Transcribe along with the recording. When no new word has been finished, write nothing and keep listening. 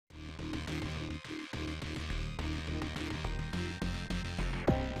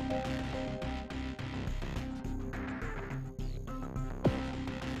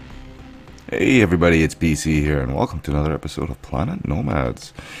Hey everybody, it's PC here, and welcome to another episode of Planet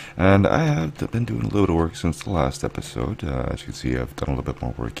Nomads. And I have been doing a little bit of work since the last episode. As you can see, I've done a little bit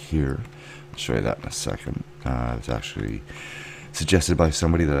more work here. I'll show you that in a second. It was actually suggested by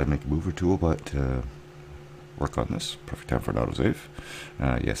somebody that I make a mover tool, but work on this. Perfect time for an autosave.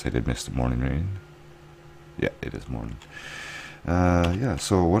 Yes, I did miss the morning rain. Yeah, it is morning. Yeah,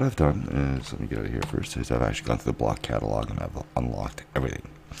 so what I've done is, let me get out of here first, is I've actually gone through the block catalog and I've unlocked everything.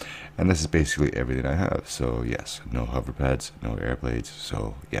 And this is basically everything I have. So yes, no hover pads, no air blades.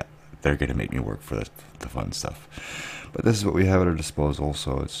 So yeah, they're going to make me work for the fun stuff. But this is what we have at our disposal,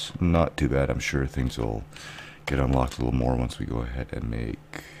 so it's not too bad. I'm sure things will get unlocked a little more once we go ahead and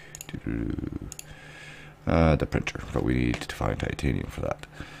make the printer. But we need to find titanium for that.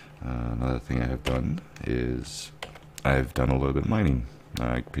 Another thing I have done is I've done a little bit of mining.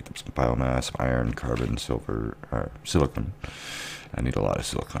 I picked up some biomass, iron, carbon, silver, silicon. I need a lot of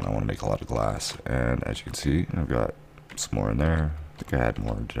silicon. I want to make a lot of glass. And as you can see, I've got some more in there. I think I had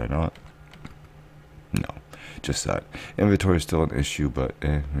more, did I not? No, just that. Inventory is still an issue, but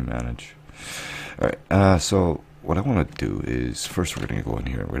we manage. Alright, so what I want to do is, first we're going to go in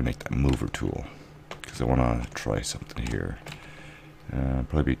here and we're going to make that mover tool. Because I want to try something here.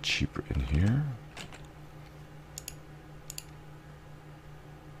 Probably be cheaper in here.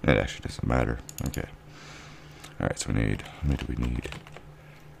 It actually doesn't matter. Okay. Alright, so we need, how many do we need?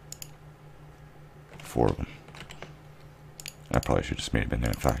 4 of them. I probably should just made them in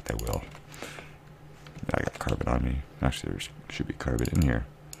there. In fact, I will. I got carbon on me. Actually, there should be carbon in here.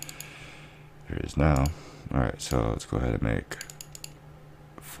 There is now. Alright, so let's go ahead and make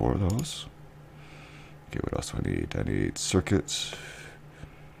 4 of those. Okay, what else do I need? I need circuits.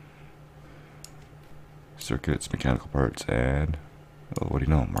 Circuits, mechanical parts, and... oh, what do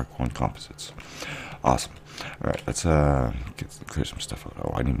you know? Mark 1 composites. Awesome. Alright, let's clear some stuff out.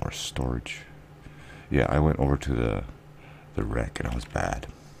 Oh, I need more storage. Yeah, I went over to the wreck and I was bad.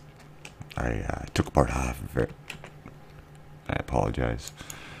 I took apart half of it. I apologize.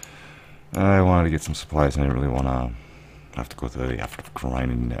 I wanted to get some supplies and I didn't really want to have to go through the effort of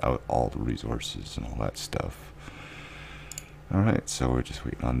grinding out all the resources and all that stuff. Alright, so we're just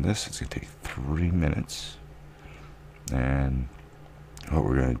waiting on this. It's going to take 3 minutes. And what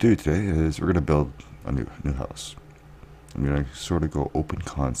we're going to do today is we're going to build a new house. I'm going to sort of go open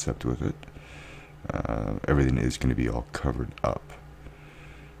concept with it. Everything is going to be all covered up.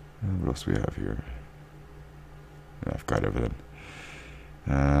 What else do we have here? Yeah, I've got everything.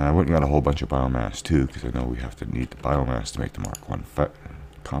 I went and got a whole bunch of biomass too, because I know we have to need the biomass to make the Mark 1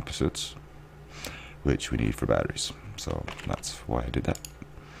 composites, which we need for batteries. So that's why I did that.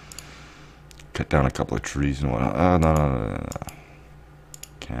 Cut down a couple of trees and whatnot. No.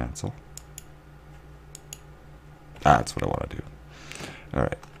 Cancel. That's what I want to do.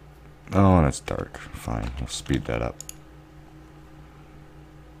 Alright. Oh, and it's dark. Fine. We'll speed that up.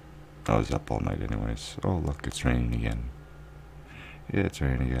 I was up all night anyways. Oh, look, it's raining again. Yeah, it's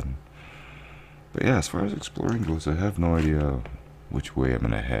raining again. But yeah, as far as exploring goes, I have no idea which way I'm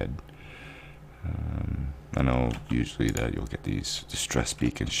going to head. I know usually that you'll get these distress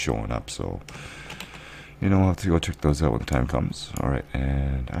beacons showing up, so... you know, I'll have to go check those out when the time comes. Alright,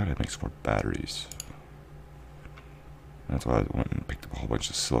 and I gotta make some more batteries. That's why I went and picked up a whole bunch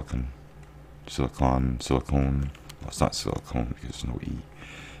of silicon. Silicon. Well, it's not silicone because there's no E.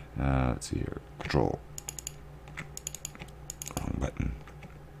 Let's see here. Control. Wrong button.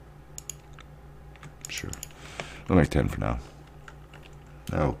 Sure. I'll make 10 for now.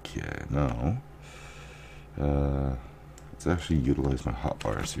 Okay, now. Let's actually utilize my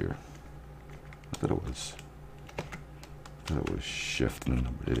hotbars here. I thought it was shift and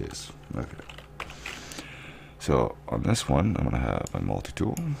number. It is. Okay. So on this one, I'm gonna have my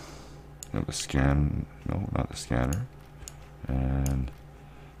multi-tool. I have a scan. No, not the scanner. And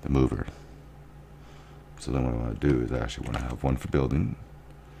the mover. So then what I want to do is I actually want to have one for building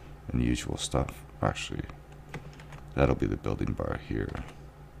and the usual stuff. Actually, that'll be the building bar here.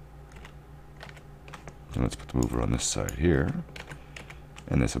 So let's put the mover on this side here.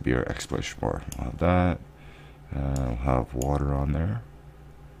 And this will be our exploration bar. I'll have that. I'll have water on there.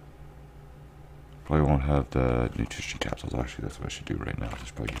 Probably won't have the nutrition capsules. Actually, that's what I should do right now.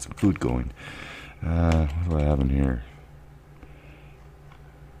 Just probably get some food going. What do I have in here?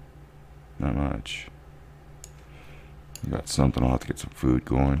 Not much. Got something. I'll have to get some food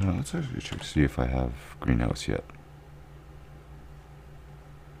going. Let's actually check to see if I have greenhouse yet.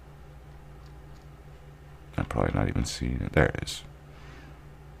 I'm probably not even seeing it. There it is.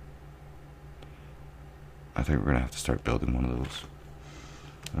 I think we're gonna have to start building one of those.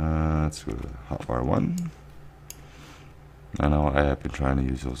 Let's go to hotbar 1. I know I have been trying to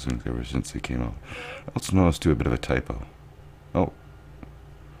use those things ever since they came out. I also noticed too a bit of a typo. Oh.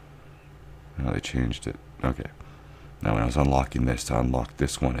 Now they changed it. Okay. Now when I was unlocking this, to unlock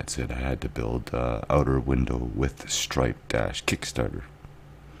this one, it said I had to build outer window with stripe dash Kickstarter.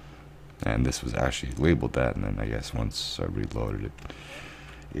 And this was actually labeled that, and then I guess once I reloaded it,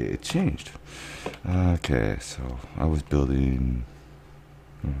 it changed. Okay, so I was building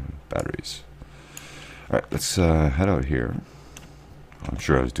batteries. Alright, let's head out here. I'm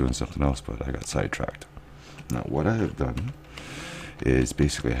sure I was doing something else, but I got sidetracked. Now what I have done is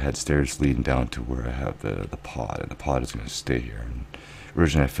basically I had stairs leading down to where I have the pod, and the pod is going to stay here. And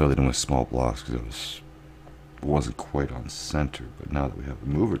originally I filled it in with small blocks because it wasn't quite on center, but now that we have the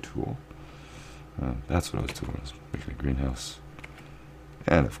mover tool, that's what I was doing. I was making a greenhouse.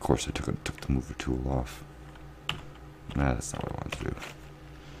 And of course I took the mover tool off. Nah, that's not what I wanted to do.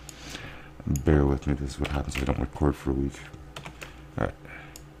 Bear with me, this is what happens if I don't record for a week. Alright.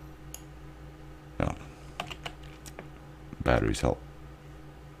 Now, batteries help.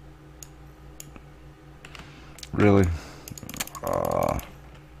 Really?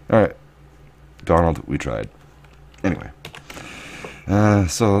 Alright. Donald, we tried. Anyway.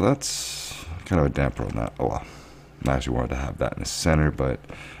 So that's kind of a damper on that. Oh well. I actually wanted to have that in the center, but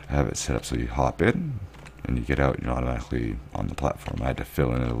I have it set up so you hop in and you get out and you're automatically on the platform. I had to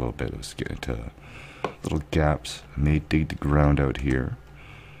fill in it a little bit. It was getting into little gaps. I may dig the ground out here.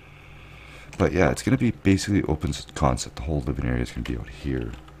 But yeah, it's going to be basically open concept. The whole living area is going to be out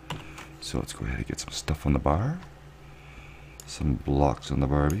here. So let's go ahead and get some stuff on the bar. Some blocks on the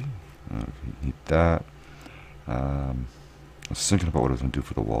Barbie. Need that. I was thinking about what I was going to do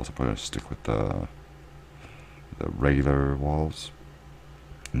for the walls. I'm probably going to stick with the regular walls.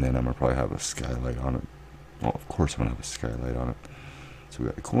 And then I'm going to probably have a skylight on it. Well, of course I'm going to have a skylight on it. So we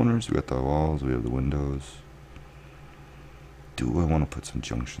got the corners, we got the walls, we have the windows. Do I want to put some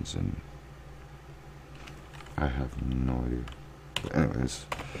junctions in? I have no idea. But anyways,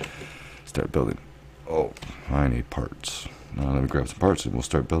 start building. Oh, I need parts. Now let me grab some parts and we'll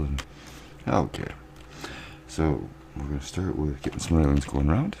start building. Okay. So we're going to start with getting some railings going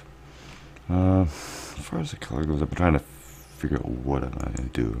around. As far as the color goes, I've been trying to figure out what I'm going to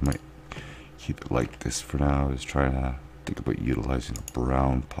do. I might keep it like this for now. I was trying to think about utilizing a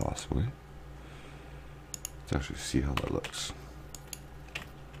brown possibly. Let's actually see how that looks.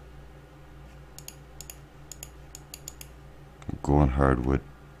 Go on hardwood.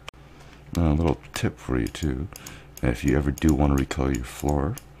 A little tip for you too. If you ever do want to recolor your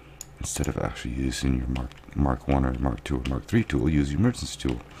floor, instead of actually using your Mark 1 or Mark 2 or Mark 3 tool, use the emergency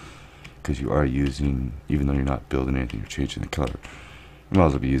tool. Because you are using, even though you're not building anything, you're changing the color. You might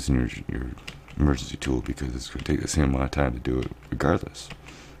as well be using your emergency tool because it's going to take the same amount of time to do it regardless.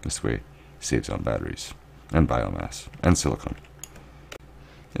 This way, it saves on batteries and biomass and silicone.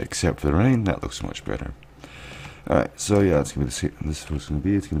 Except for the rain, that looks much better. Alright, so yeah, it's going to be the same. This is what it's going to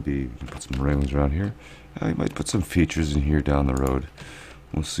be. It's going to be, you can put some railings around here. I might put some features in here down the road.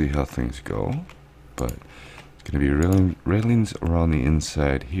 We'll see how things go. But it's going to be railings around the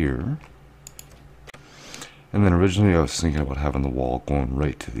inside here. And then originally I was thinking about having the wall going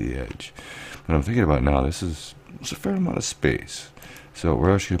right to the edge. But I'm thinking about now, it's a fair amount of space. So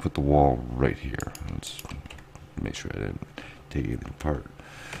we're actually going to put the wall right here. Let's make sure I didn't take anything apart.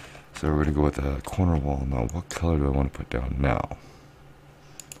 So we're going to go with a corner wall. Now, what color do I want to put down now?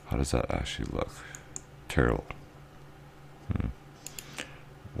 How does that actually look? Terrible.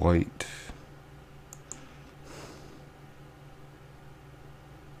 White.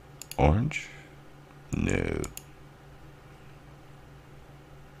 Orange? No.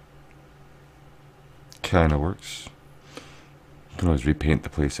 Kinda works. You can always repaint the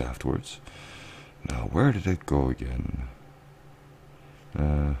place afterwards. Now, where did it go again?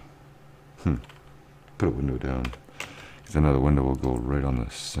 Put a window down. Because another window will go right on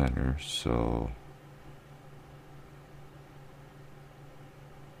the center, so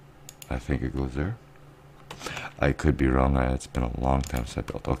I think it goes there. I could be wrong. It's been a long time since I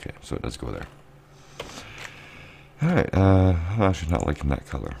built. Okay, so it does go there. Alright, I'm actually not liking that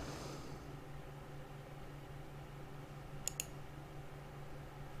color.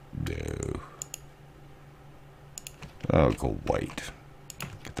 No. I'll go white.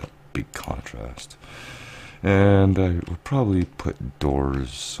 Get that big contrast. And I will probably put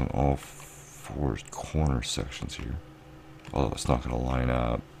doors on all four corner sections here. Although it's not going to line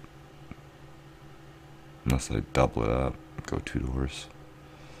up. Unless I double it up, go 2 doors.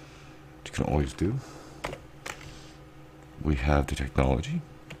 Which you can always do. We have the technology.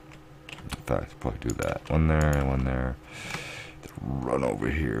 In fact, I'll probably do that. One there and one there. Run over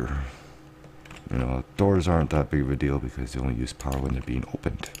here. You know, doors aren't that big of a deal because they only use power when they're being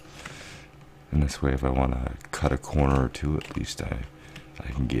opened. And this way, if I want to cut a corner or two, at least I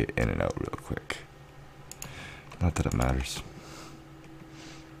can get in and out real quick. Not that it matters.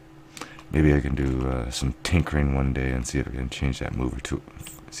 Maybe I can do some tinkering one day and see if I can change that mover tool.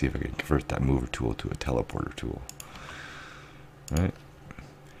 See if I can convert that mover tool to a teleporter tool. Right?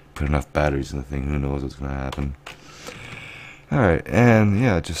 Put enough batteries in the thing, who knows what's going to happen. Alright, and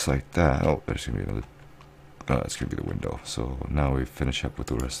yeah, just like that. Oh, there's going to be another. Oh, that's going to be the window. So now we finish up with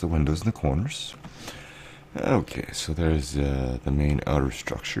the rest of the windows in the corners. Okay, so there's the main outer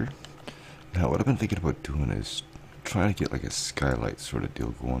structure. Now, what I've been thinking about doing is trying to get like a skylight sort of deal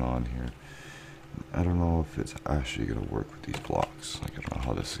going on here. I don't know if it's actually going to work with these blocks. Like, I don't know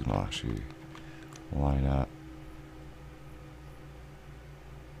how this is going to actually line up.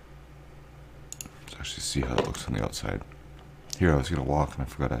 Let's actually see how it looks on the outside. Here, I was going to walk and I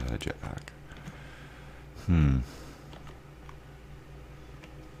forgot I had a jetpack.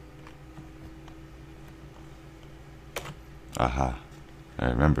 Aha. I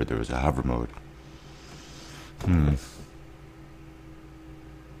remember there was a hover mode. I'm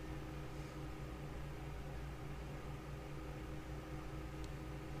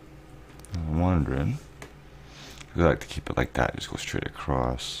wondering. I like to keep it like that, just go straight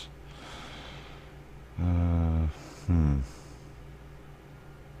across.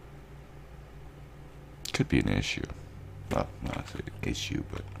 Could be an issue. Well, not an issue,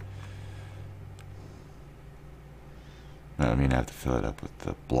 but I mean, I have to fill it up with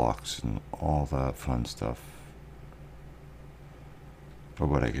the blocks and all that fun stuff. But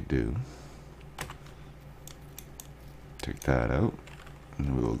what I could do, take that out,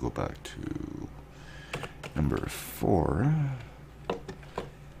 and we will go back to number 4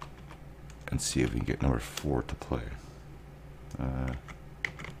 and see if we can get number 4 to play.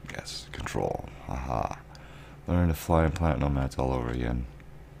 Yes, control. Haha. Learn to fly in Planet Nomads all over again.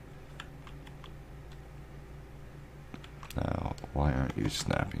 Now, why aren't you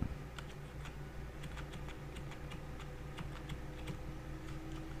snapping?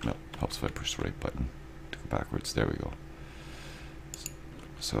 No, helps if I push the right button to go backwards. There we go.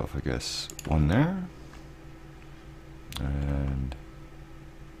 So if I guess 1 there, and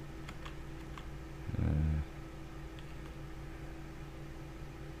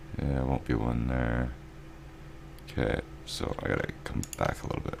yeah, it won't be 1 there. Okay, so I gotta come back a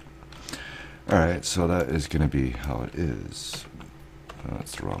little bit. Alright, so that is gonna be how it is. Oh,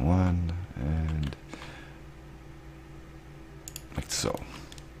 that's the wrong one, and like so.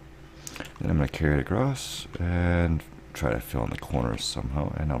 Then I'm gonna carry it across and try to fill in the corners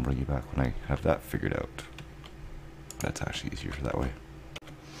somehow, and I'll bring you back when I have that figured out. That's actually easier that way.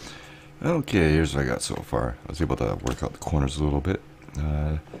 Okay, here's what I got so far. I was able to work out the corners a little bit.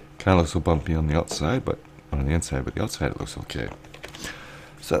 Kind of looks so bumpy on the outside, but on the inside, but the outside it looks okay.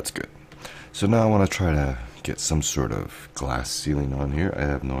 So that's good. So now I want to try to get some sort of glass ceiling on here. I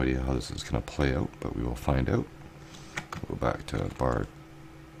have no idea how this is going to play out, but we will find out. Go back to bar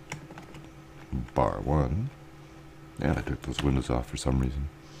 1. Yeah, I took those windows off for some reason.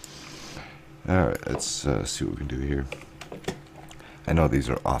 Alright, let's see what we can do here. I know these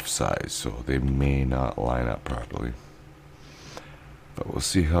are off size, so they may not line up properly. But we'll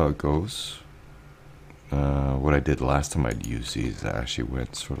see how it goes. What I did last time I'd use these, I actually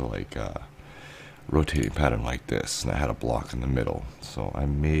went sort of like a rotating pattern like this, and I had a block in the middle. So I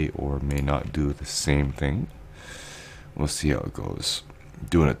may or may not do the same thing. We'll see how it goes.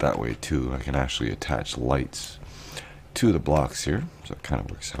 Doing it that way too, I can actually attach lights to the blocks here, so it kind of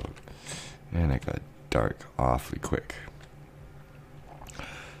works out. And it got dark awfully quick.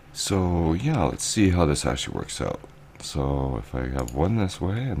 So yeah, let's see how this actually works out. So if I have 1 this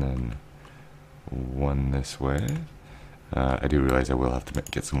way and then 1 this way, I do realize I will have to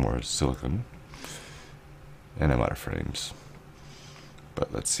get some more silicone, and I'm out of frames.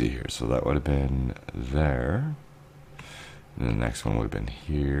 But let's see here. So that would have been there. And the next one would have been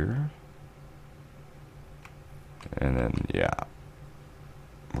here. And then, yeah,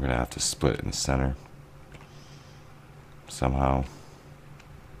 we're going to have to split in the center somehow.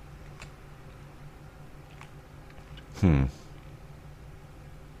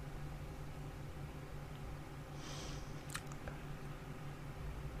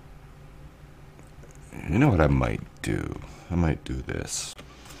 You know what I might do? I might do this.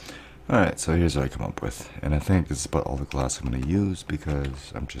 Alright, so here's what I come up with. And I think this is about all the glass I'm going to use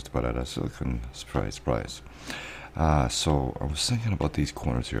because I'm just about out of silicone. Surprise, surprise. So I was thinking about these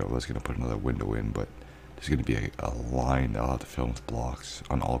corners here. I was going to put another window in, but there's going to be a line that I'll have to fill with blocks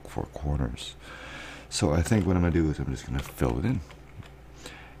on all 4 corners. So I think what I'm going to do is I'm just going to fill it in.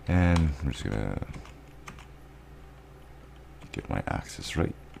 And we're just gonna get my axis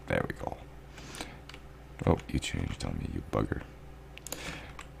right. There we go. Oh, you changed on me, you bugger.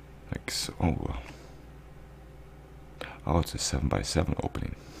 Like so. Oh, oh, it's a 7x7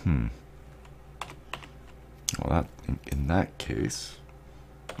 opening. Well, that in that case,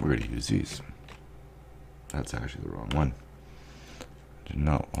 we're gonna use these. That's actually the wrong one. I did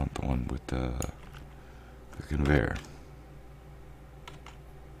not want the one with the conveyor.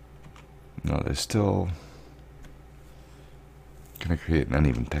 No, they're still gonna create an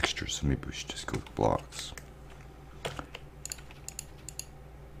uneven texture, so maybe we should just go with blocks.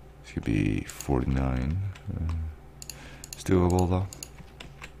 This could be 49. It's doable though.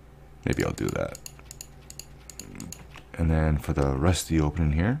 Maybe I'll do that. And then for the rest of the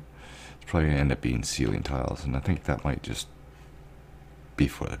opening here, it's probably gonna end up being ceiling tiles, and I think that might just be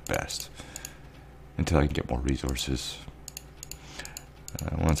for the best until I can get more resources.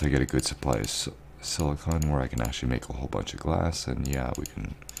 Once I get a good supply of silicon where I can actually make a whole bunch of glass, and yeah, we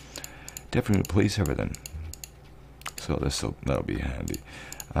can definitely replace everything. So that'll be handy.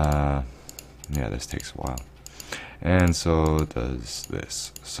 Yeah, this takes a while, and so does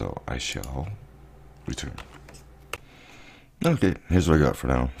this. So I shall return. Okay, here's what I got for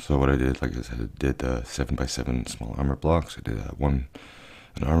now. So what I did, like I said, I did 7x7 small armor blocks. I did an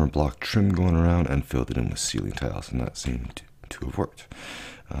armor block trim going around and filled it in with ceiling tiles, and that seemed to have worked.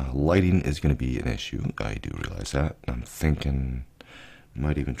 Lighting is going to be an issue. I do realize that. I'm thinking I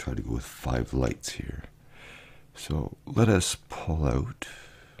might even try to go with 5 lights here. So let us pull out.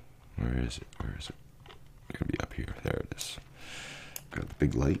 Where is it? Where is it? It's going to be up here. There it is. Grab the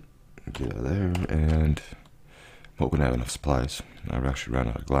big light. Get out of there, and I'm hoping I have enough supplies. I've actually ran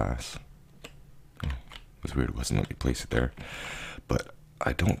out of glass. Oh, it was weird. It wasn't letting me place it there. But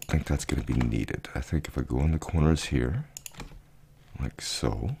I don't think that's going to be needed. I think if I go in the corners here, like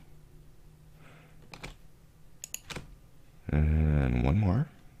so, and one more,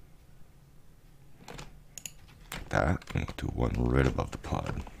 like that, and we'll do one right above the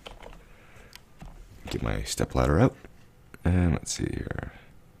pod. Get my step ladder out, and let's see here.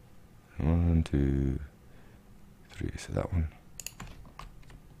 1, 2, 3. Is that one?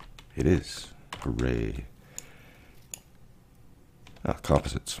 It is. Hooray!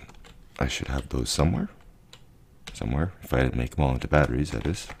 Composites. I should have those somewhere. If I didn't make them all into batteries, that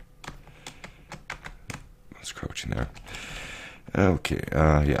is. Let's crouch in there. Okay,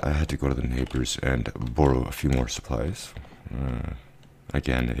 yeah, I had to go to the neighbors and borrow a few more supplies.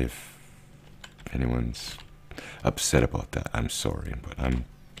 Again, if anyone's upset about that, I'm sorry, but I'm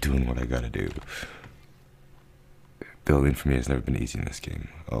doing what I gotta do. Building for me has never been easy in this game.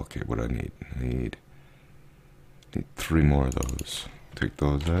 Okay, what do I need? I need 3 more of those. Take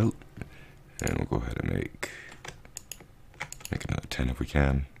those out, and we'll go ahead and make another 10 if we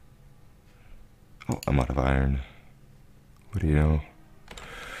can. Oh, I'm out of iron. What do you know?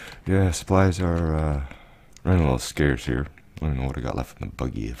 Yeah, supplies are running a little scarce here. I don't know what I got left in the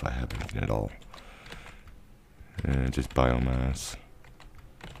buggy, if I have anything at all. And just biomass.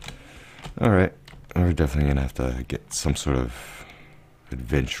 Alright, we're definitely gonna have to get some sort of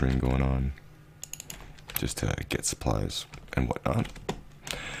adventuring going on just to get supplies and whatnot.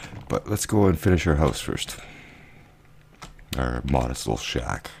 But let's go and finish our house first. Our modest little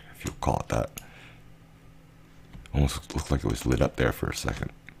shack, if you'll call it that. Almost looked like it was lit up there for a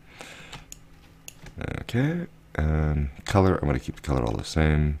second. Okay, and color, I'm going to keep the color all the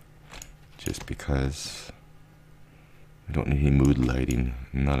same, just because I don't need any mood lighting,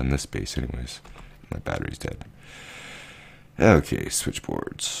 not in this space anyways. My battery's dead. Okay,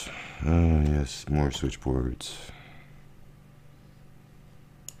 switchboards. Oh yes, more switchboards.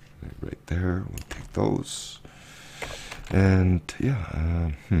 Right there, we'll take those. And yeah,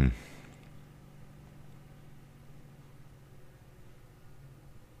 I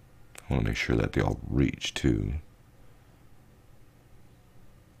want to make sure that they all reach too.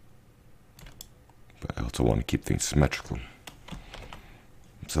 But I also want to keep things symmetrical.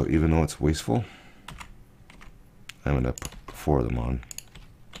 So even though it's wasteful, I'm going to put 4 of them on.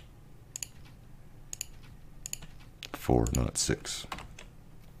 4, not 6.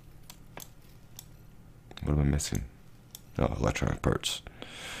 What am I missing? Oh, electronic parts.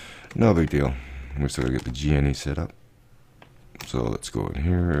 No big deal. We're still going to get the GNE set up. So let's go in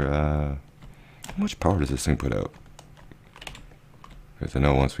here. How much power does this thing put out? Because I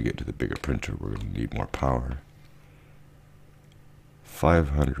know once we get to the bigger printer, we're going to need more power.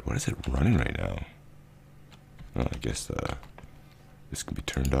 500. What is it running right now? Oh, I guess this can be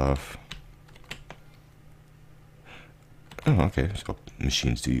turned off. Oh, okay. So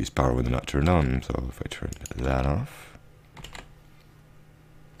machines do use power when they're not turned on. So if I turn that off,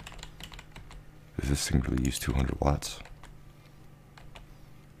 Does this thing really use 200 watts?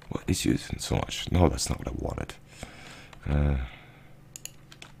 What is using so much? No, that's not what I wanted.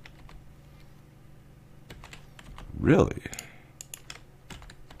 Really?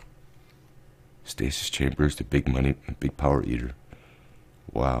 Stasis chambers, the big money, big power eater.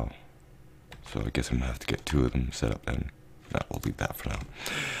 Wow. So I guess I'm gonna have to get 2 of them set up then. No, we'll leave that for now.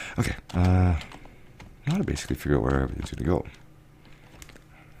 Okay, I want to basically figure out where everything's gonna go.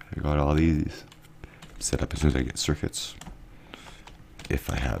 I got all these set up as soon as I get circuits. If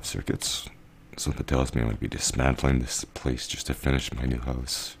I have circuits. Something tells me I'm gonna be dismantling this place just to finish my new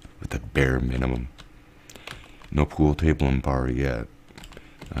house with the bare minimum. No pool table and bar yet.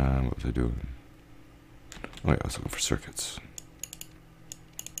 What was I doing? Oh yeah, I was looking for circuits.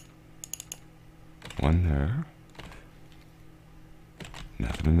 One there.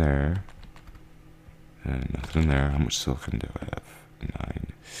 Nothing in there. And nothing in there. How much silicon do I have?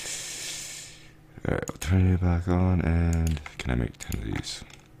 9. Alright, I'll turn it back on, and can I make 10 of these?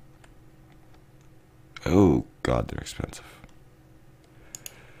 Oh god, they're expensive.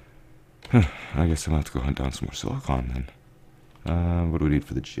 I guess I'm gonna have to go hunt down some more silicon then. What do we need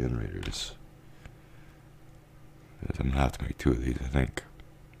for the generators? I'm gonna have to make 2 of these, I think.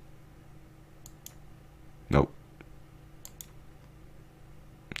 Nope.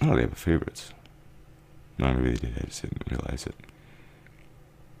 Oh, they have favorites. No, maybe they did, I just didn't realize it.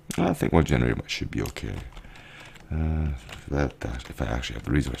 I think 1 generator should be okay. If I actually have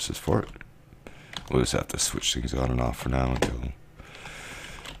the resources for it. We'll just have to switch things on and off for now until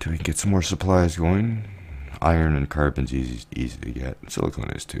we can get some more supplies going. Iron and carbon's easy to get. Silicon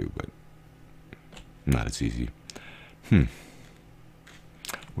is too, but not as easy.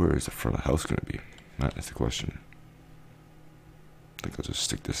 Where is the front of the house going to be? That's the question. I think I'll just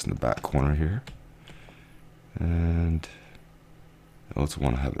stick this in the back corner here. And I also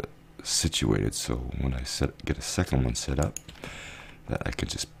want to have it situated so when I get a second one set up, that I can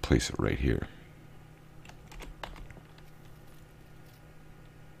just place it right here.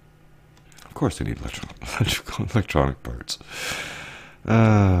 Of course I need electronic parts.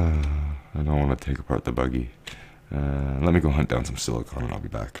 I don't want to take apart the buggy. Let me go hunt down some silicon and I'll be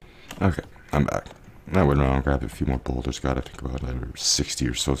back. Okay, I'm back. I went around and grabbed a few more boulders. Got, I think, about another 60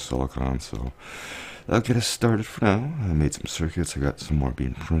 or so silicon, so that'll get us started for now. I made some circuits. I got some more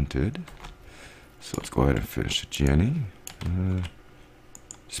being printed. So let's go ahead and finish the Jenny.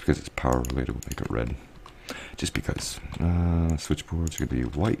 Just because it's power related, we'll make it red. Just because. Switchboard's going to be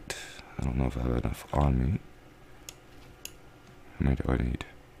white. I don't know if I have enough on me. How many do I need?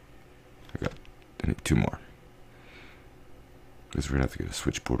 I need 2 more. Because we're going to have to get a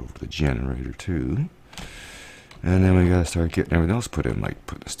switchboard over to the generator too. And then we got to start getting everything else put in, like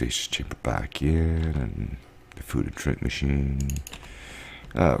putting the stasis chamber back in and the food and drink machine.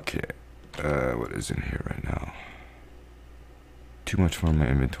 Okay. What is in here right now? Too much for my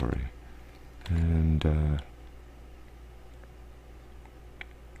inventory. And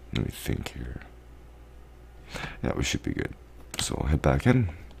let me think here. Yeah, we should be good. So I'll head back in.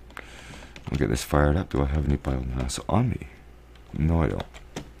 I'll get this fired up. Do I have any biomass on me? No, I don't.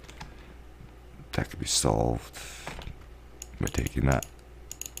 That could be solved by taking that.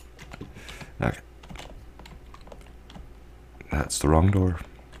 Okay. That's the wrong door.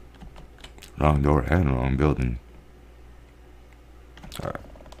 Wrong door and wrong building. Alright.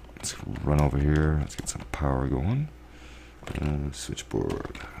 Let's run over here. Let's get some power going.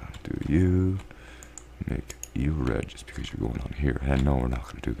 Switchboard. Do you. Make you red just because you're going on here. And no, we're not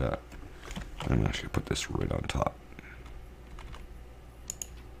going to do that. I'm actually going to put this right on top.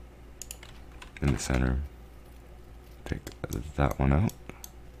 In the center. Take that one out.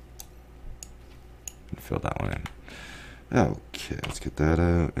 And fill that one in. Okay, let's get that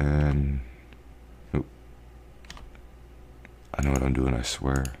out. And oop. I know what I'm doing, I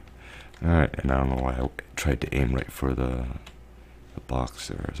swear. Alright, and I don't know why I tried to aim right for the box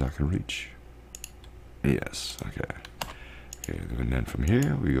there. Is that going to reach? Yes, okay. Okay, and then from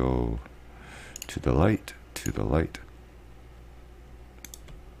here we go to the light,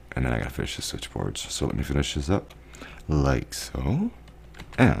 and then I gotta finish the switchboards. So let me finish this up like so,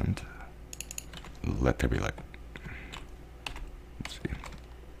 and let there be light. Let's see.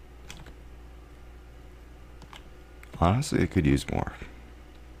 Honestly, it could use more.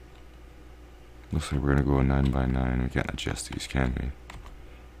 Looks like we're gonna go a 9 by 9. We can't adjust these, can we?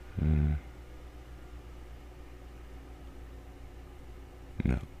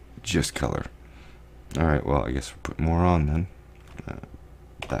 No, just color. Alright, well, I guess we'll put more on then.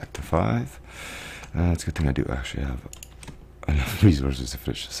 Back to 5. It's a good thing I do actually have enough resources to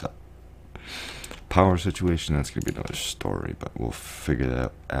finish this up. power situation, that's going to be another story, but we'll figure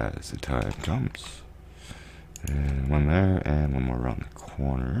that out as the time comes. And one there, and one more around the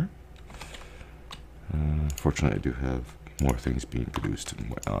corner. Fortunately, I do have more things being produced and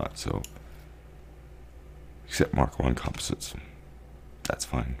whatnot, so... Except Mark 1 composites. That's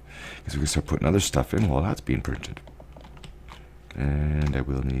fine. Because we can start putting other stuff in while that's being printed. And I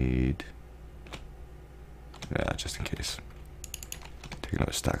will need... Yeah, just in case. Take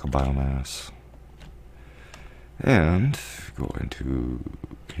another stack of biomass. And go into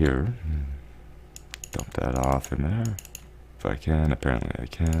here. Dump that off in there. If I can. Apparently I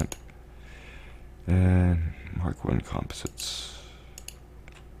can't. And Mark 1 composites.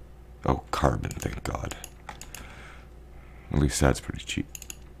 Oh, carbon, thank God. At least that's pretty cheap.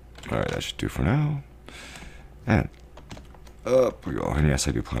 Alright, that should do for now. And up we go. And yes,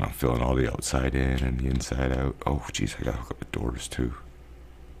 I do plan on filling all the outside in and the inside out. Oh, jeez, I gotta hook up the doors too.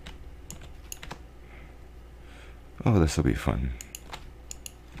 Oh, this will be fun.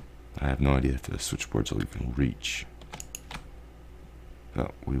 I have no idea if the switchboards will even reach.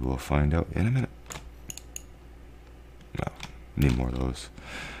 But we will find out in a minute. No, need more of those.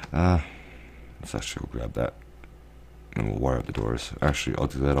 Let's actually go grab that. And we'll wire up the doors. Actually, I'll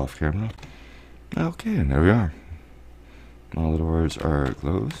do that off camera. Okay, and there we are. All the doors are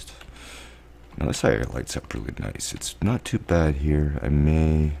closed. Now this area lights up really nice. It's not too bad here. I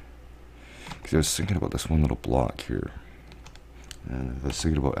may... Because I was thinking about this one little block here. And I was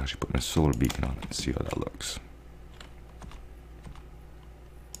thinking about actually putting a solar beacon on it and see how that looks.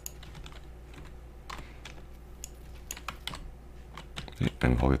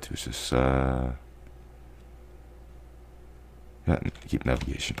 And all we have to do is just keep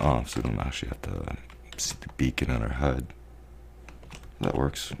navigation off so we don't actually have to see the beacon on our HUD. That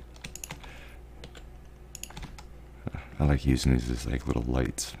works. I like using these as like little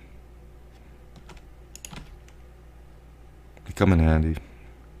lights. They come in handy.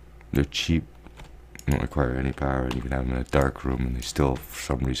 They're cheap. They don't require any power, and you can have them in a dark room and they still for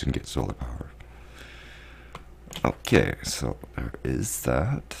some reason get solar power. Okay, so there is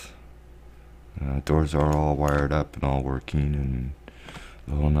that. Doors are all wired up and all working and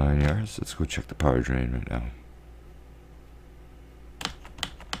the whole 9 yards. Let's go check the power drain right now.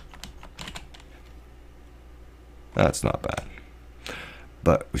 That's not bad.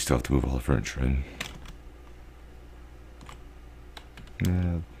 But we still have to move all the furniture in.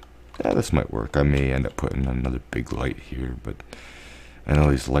 Yeah, this might work. I may end up putting another big light here, but I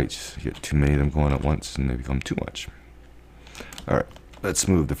know these lights, you get too many of them going at once and they become too much. Alright, let's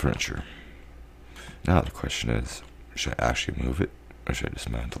move the furniture. Now the question is, should I actually move it or should I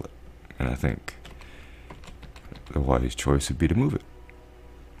dismantle it? And I think the wise choice would be to move it.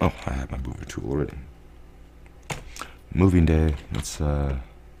 Oh, I have my mover tool already. Moving day. Let's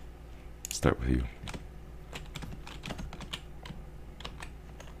start with you.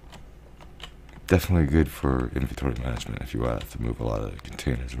 Definitely good for inventory management if you have to move a lot of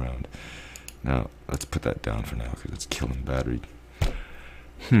containers around. Now, let's put that down for now because it's killing battery.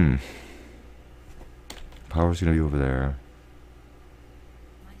 Power's gonna be over there.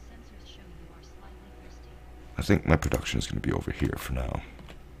 My sensors show you are slightly thirsty. I think my production is gonna be over here for now.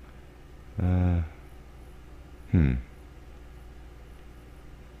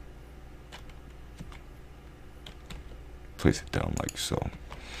 Place it down like so.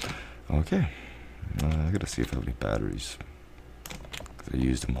 Okay. I gotta see if I have any batteries. I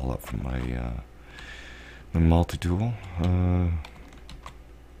used them all up from my my multi-tool.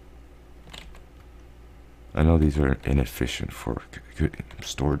 I know these are inefficient for good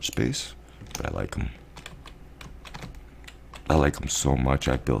storage space, but I like them. I like them so much.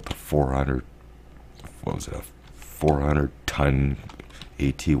 I built a 400 ton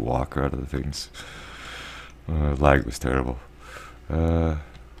AT walker out of the things. Lag was terrible.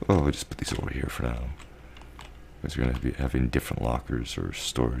 We'll just put these over here for now. Because we're going to be having different lockers or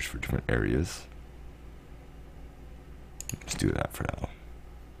storage for different areas. Let's do that for now.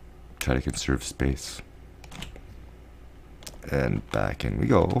 Try to conserve space. And back in we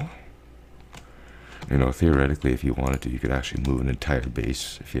go. You know, theoretically, if you wanted to, you could actually move an entire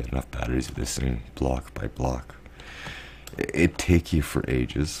base if you had enough batteries of this thing, block by block. It'd take you for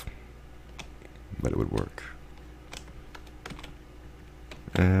ages, but it would work.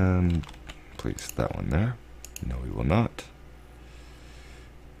 And place that one there. No, we will not.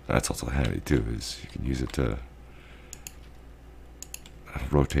 That's also handy too, is you can use it to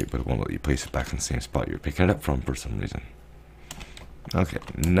rotate, but it won't let you place it back in the same spot you're picking it up from for some reason. Okay,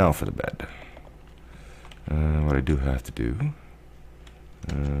 now for the bed. What I do have to do,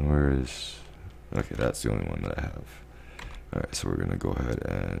 where is, okay, that's the only one that I have. Alright, so we're going to go ahead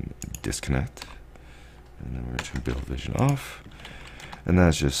and disconnect. And then we're going to turn build vision off. And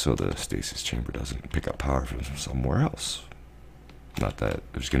that's just so the stasis chamber doesn't pick up power from somewhere else. Not that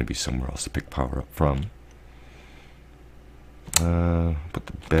there's going to be somewhere else to pick power up from. Put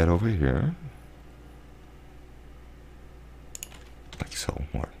the bed over here. Like so.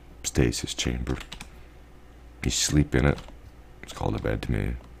 More stasis chamber. You sleep in it. It's called a bed to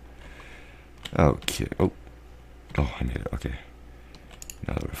me. Okay. Oh, I made it. Okay.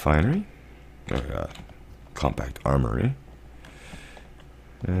 Now the refinery. Or, compact armory.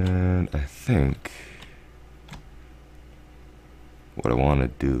 And I think what I want to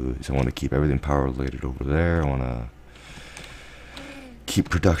do is I want to keep everything power related over there. I want to keep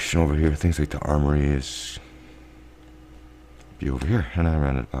production over here. Things like the armory is be over here. And I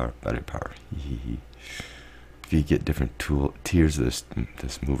ran out of power, battery power. If you get different tiers of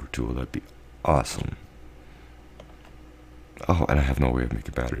this mover tool, that'd be awesome. Oh, and I have no way of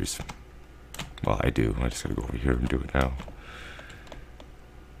making batteries. Well, I do. I just gotta go over here and do it now.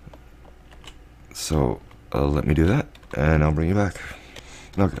 So, let me do that, and I'll bring you back.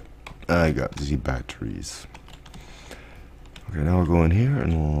 Okay, I got Z batteries. Okay, now we'll go in here,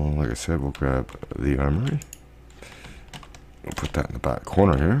 and we'll, like I said, we'll grab the armory. We'll put that in the back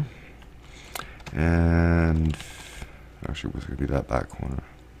corner here. And, actually, what's going to be that back corner?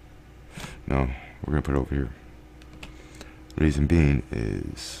 No, we're going to put it over here. Reason being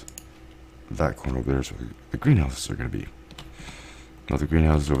is that corner over there is where the greenhouses are going to be. Now the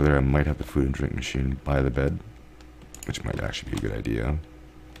greenhouses over there, I might have the food and drink machine by the bed, which might actually be a good idea.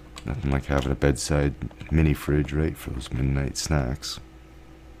 Nothing like having a bedside mini fridge, right, for those midnight snacks.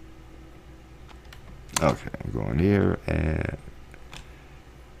 Okay, we'll go in here and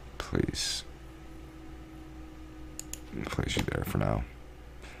place you there for now.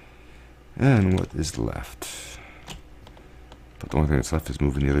 And what is left? But the only thing that's left is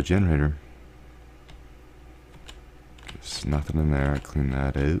moving the other generator. There's nothing in there. I clean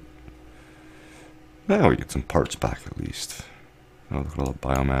that out. Now we get some parts back at least. Oh, look at all the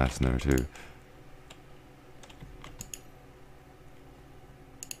biomass in there too.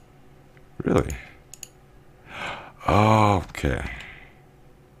 Really? Okay.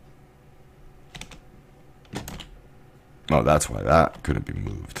 Oh, that's why that couldn't be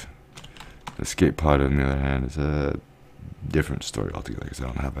moved. The escape pod, on the other hand, is a different story altogether because I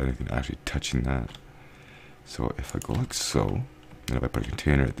don't have anything actually touching that. So if I go like so, and if I put a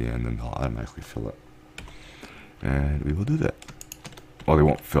container at the end, then they'll automatically fill up. And we will do that. Well, they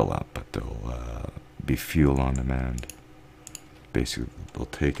won't fill up, but they'll be fuel on demand. Basically, they'll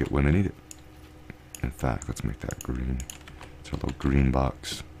take it when they need it. In fact, let's make that green. It's a little green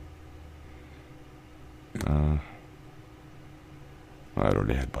box. I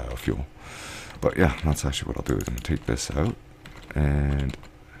already had biofuel. But yeah, that's actually what I'll do is I'm going to take this out and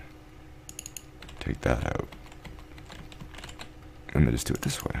take that out. And then just do it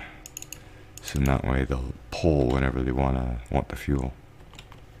this way. So in that way they'll pull whenever they want the fuel.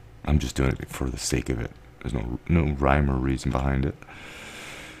 I'm just doing it for the sake of it. There's no rhyme or reason behind it.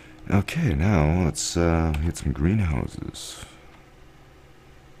 Okay, now let's get some greenhouses.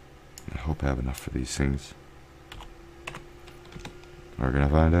 I hope I have enough for these things. We're gonna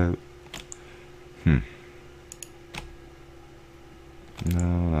find out.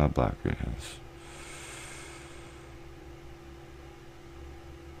 No, not black greenhouse.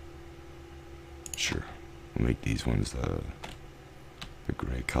 Sure, we'll make these ones the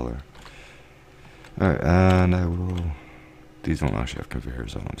gray color. Alright, and I will. These don't actually have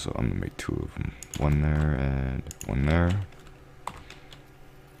conveyors on them, so I'm gonna make two of them. One there and one there.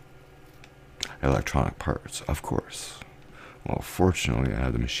 Electronic parts, of course. Well, fortunately, I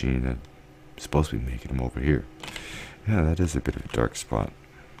have the machine that's supposed to be making them over here. Yeah, that is a bit of a dark spot.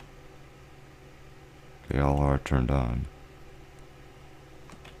 They all are turned on.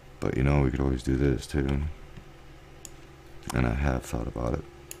 But you know, we could always do this too. And I have thought about it.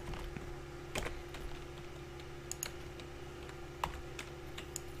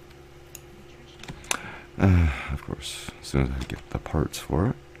 Of course, as soon as I get the parts for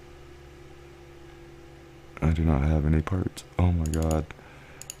it. I do not have any parts. Oh my god.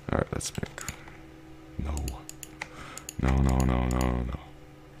 Alright, let's make... No. No.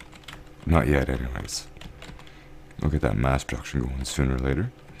 Not yet, anyways. We'll get that mass production going sooner or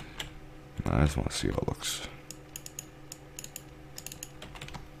later. I just want to see how it looks.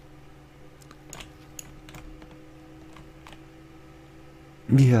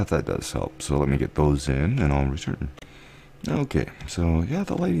 Yeah, that does help. So let me get those in and I'll return. Okay, so yeah,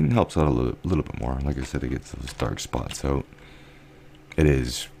 the lighting helps out a little bit more. Like I said, it gets those dark spots out. It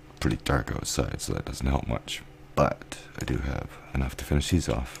is pretty dark outside, so that doesn't help much. But I do have enough to finish these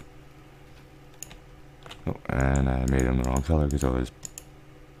off. Oh, and I made them the wrong color because I was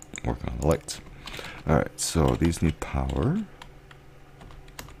working on the lights. Alright, so these need power.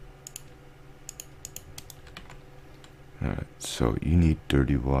 Alright, so you need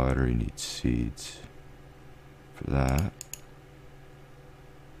dirty water, you need seeds for that.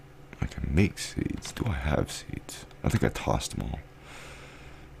 I can make seeds. Do I have seeds? I think I tossed them all.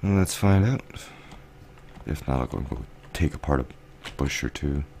 Well, let's find out. If not, I'll go take apart a bush or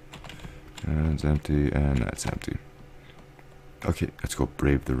two. And it's empty, and that's empty. Okay, let's go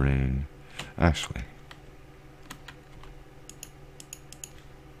brave the rain. Actually,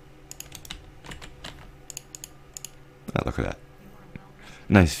 look at that.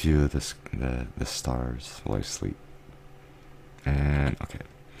 Nice view of the stars while I sleep. And okay,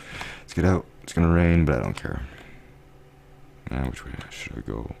 let's get out. It's gonna rain, but I don't care. Which way should I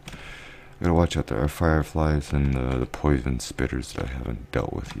go? I gotta watch out. There are fireflies and the poison spitters that I haven't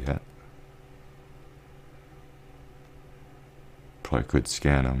dealt with yet. Probably could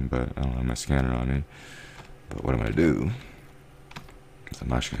scan them, but I don't have my scanner on me. But what I'm gonna do is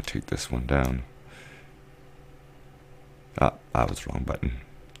I'm actually gonna take this one down. Ah, that was the wrong button.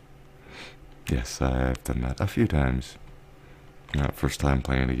 Yes, I've done that a few times. First time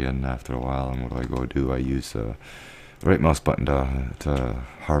playing again after a while, and what do? I use the right mouse button to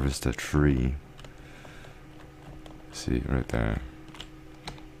harvest a tree. See, right there.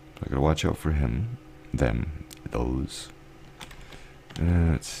 So I gotta watch out for him, them, those.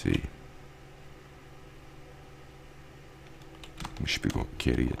 Let's see. We should be going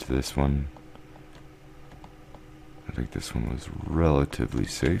kitty to this one. I think this one was relatively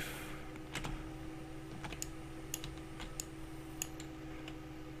safe.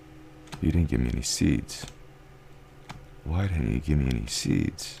 You didn't give me any seeds. Why didn't you give me any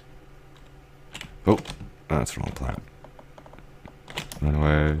seeds? Oh, that's the wrong planet. Run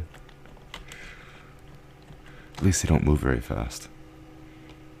away. At least they don't move very fast.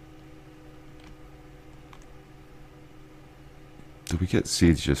 Do we get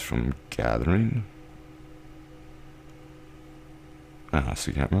seeds just from gathering? I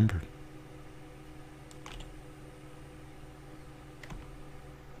honestly can't remember.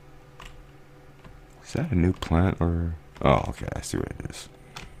 Is that a new plant or... Oh, okay, I see what it is.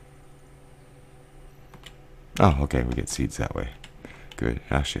 Oh, okay, we get seeds that way. Good.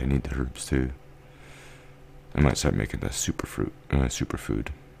 Actually, I need the herbs too. I might start making the superfood.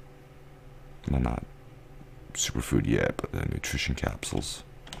 Well, not superfood yet, but the nutrition capsules.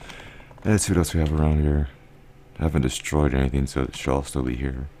 Let's see what else we have around here. I haven't destroyed anything, so it should all still be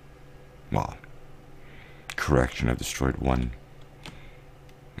here. Well, correction, I've destroyed one.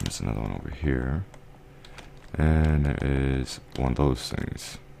 There's another one over here. And there is one of those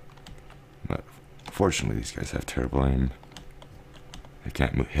things. But fortunately, these guys have terrible aim. They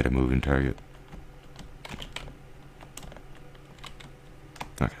can't hit a moving target.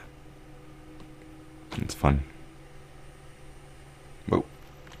 Okay. It's fun. Whoa.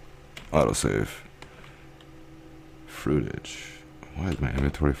 Autosave. Fruitage. Why is my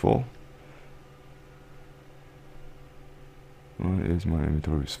inventory full? Why is my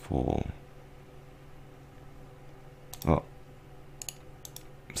inventory full? Oh.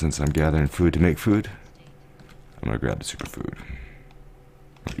 Since I'm gathering food to make food, I'm gonna grab the superfood.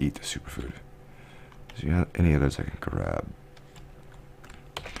 Or eat the superfood. So you have any others I can grab?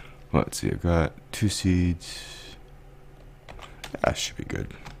 Well, let's see, I've got 2 seeds. That should be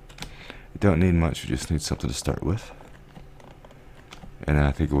good. You don't need much, you just need something to start with. And then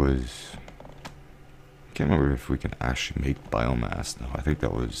I think it was... I can't remember if we can actually make biomass now. I think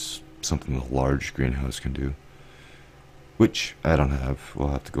that was something the large greenhouse can do. Which I don't have. We'll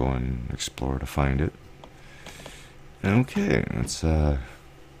have to go and explore to find it. Okay, let's oh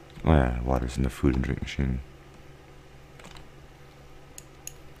yeah, water's in the food and drink machine.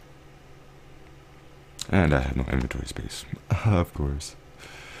 And I have no inventory space. Of course.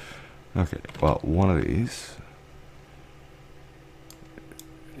 Okay, well, one of these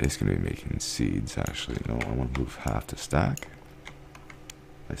is going to be making seeds, actually. No, I want to move half to stack.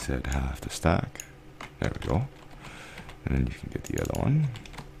 I said half to stack. There we go. And then you can get the other one.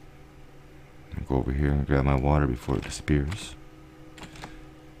 I'll go over here and grab my water before it disappears.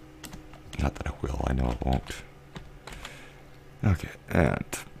 Not that I will, I know it won't. Okay, and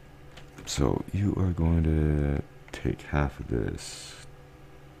so you are going to take half of this.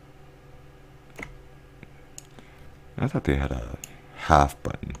 I thought they had a half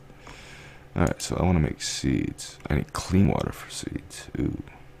button. Alright, so I want to make seeds. I need clean water for seeds. Ooh.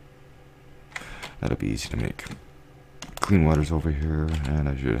 That'll be easy to make. Clean water's over here, and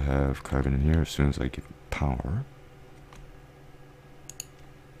I should have carbon in here as soon as I give it power.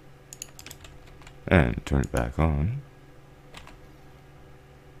 and turn it back on.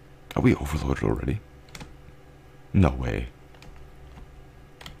 Are we overloaded already? No way.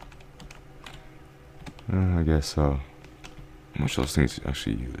 I guess so. How much those things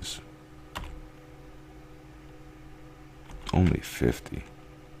actually use? Only 50.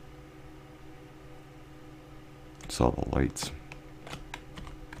 It's all the lights.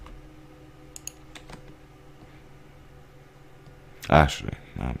 Actually,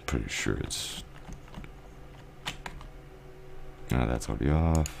 I'm pretty sure it's... No, that's already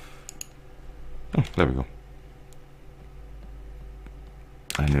off. Oh, there we go.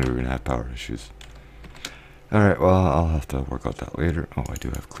 I knew we were going to have power issues. Alright, well, I'll have to work out that later. Oh, I do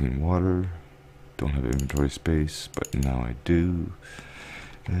have clean water. Don't have inventory space, but now I do.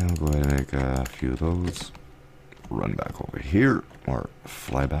 And I'll go ahead and make a few of those. Run back over here, or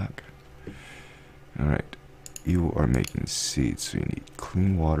fly back. Alright, you are making seeds, so you need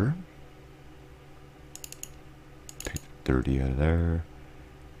clean water. Take the dirty out of there.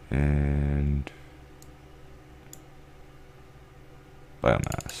 And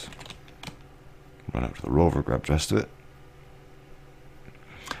biomass. Run out to the rover, grab the rest of it.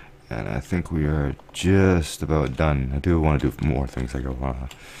 And I think we are just about done. I do want to do more things. Like I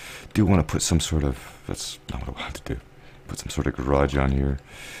do want to put some sort of, that's not what I want to do. Put some sort of garage on here.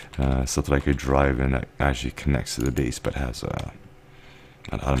 So that I could drive in that actually connects to the base but has an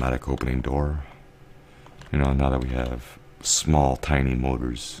automatic opening door. You know, now that we have small, tiny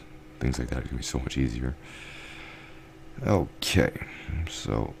motors, things like that, it's going to be so much easier. Okay,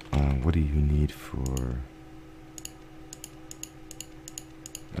 so what do you need for...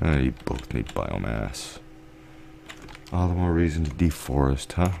 you both need biomass. All the more reason to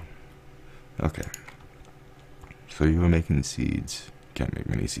deforest, huh? Okay. So you were making seeds. Can't make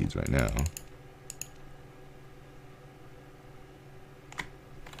many seeds right now.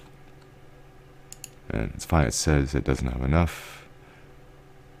 And it's fine, it says it doesn't have enough.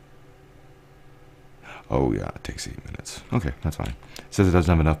 Oh yeah, it takes 8 minutes. Okay, that's fine. It says it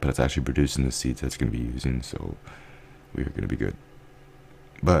doesn't have enough, but it's actually producing the seeds that's going to be using, so we are going to be good.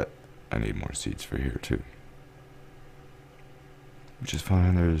 But I need more seeds for here too. Which is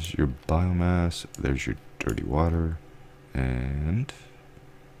fine. There's your biomass, there's your dirty water, and...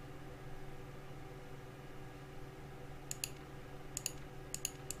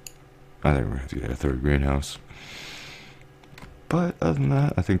 I think we're going to have to get a third greenhouse. But other than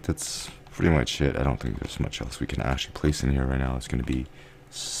that, I think that's pretty much it. I don't think there's much else we can actually place in here right now. It's going to be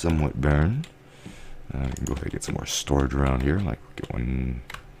somewhat barren. We can go ahead and get some more storage around here. Like, get one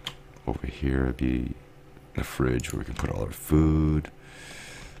over here. It'd be a fridge where we can put all our food.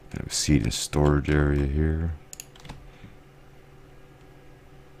 And a seed and storage area here.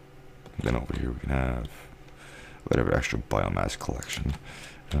 And then over here we can have whatever extra biomass collection.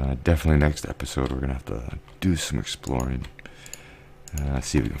 Definitely next episode we're going to have to do some exploring.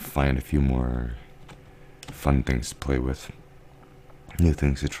 See if we can find a few more fun things to play with. New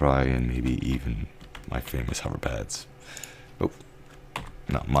things to try, and maybe even my famous hover pads. Oh,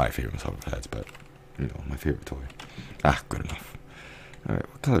 not my famous hover pads, but, you know, my favorite toy. Ah, good enough. Alright,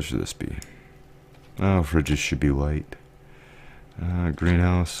 what color should this be? Oh, fridges should be white.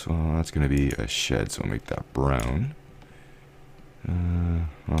 Greenhouse, well, that's going to be a shed, so we'll make that brown.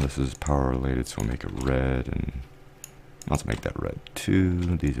 Well, this is power related, so we'll make it red, and let's make that red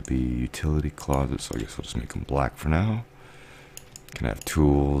too. These will be utility closets, so I guess we'll just make them black for now. Can have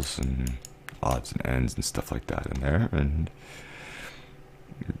tools and odds and ends and stuff like that in there, and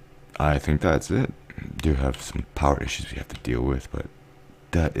I think that's it. Do have some power issues we have to deal with, but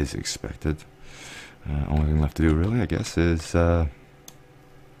that is expected. Only thing left to do really, I guess, is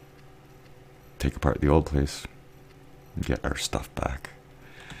take apart the old place and get our stuff back,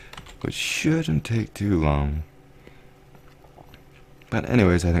 which shouldn't take too long. But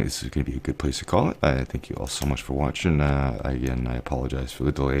anyways, I think this is going to be a good place to call it. I thank you all so much for watching. Again, I apologize for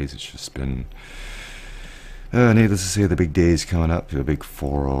the delays. It's just been, needless to say, the big days coming up. A big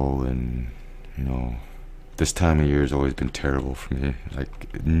 4-0, and, you know, this time of year has always been terrible for me.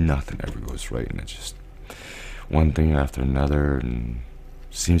 Like, nothing ever goes right, and it's just one thing after another, and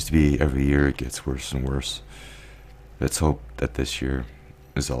seems to be every year it gets worse and worse. Let's hope that this year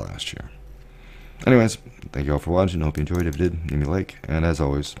is the last year. Anyways, thank you all for watching. I hope you enjoyed. If you did, leave me a like. And as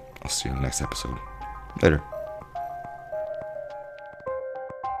always, I'll see you in the next episode. Later.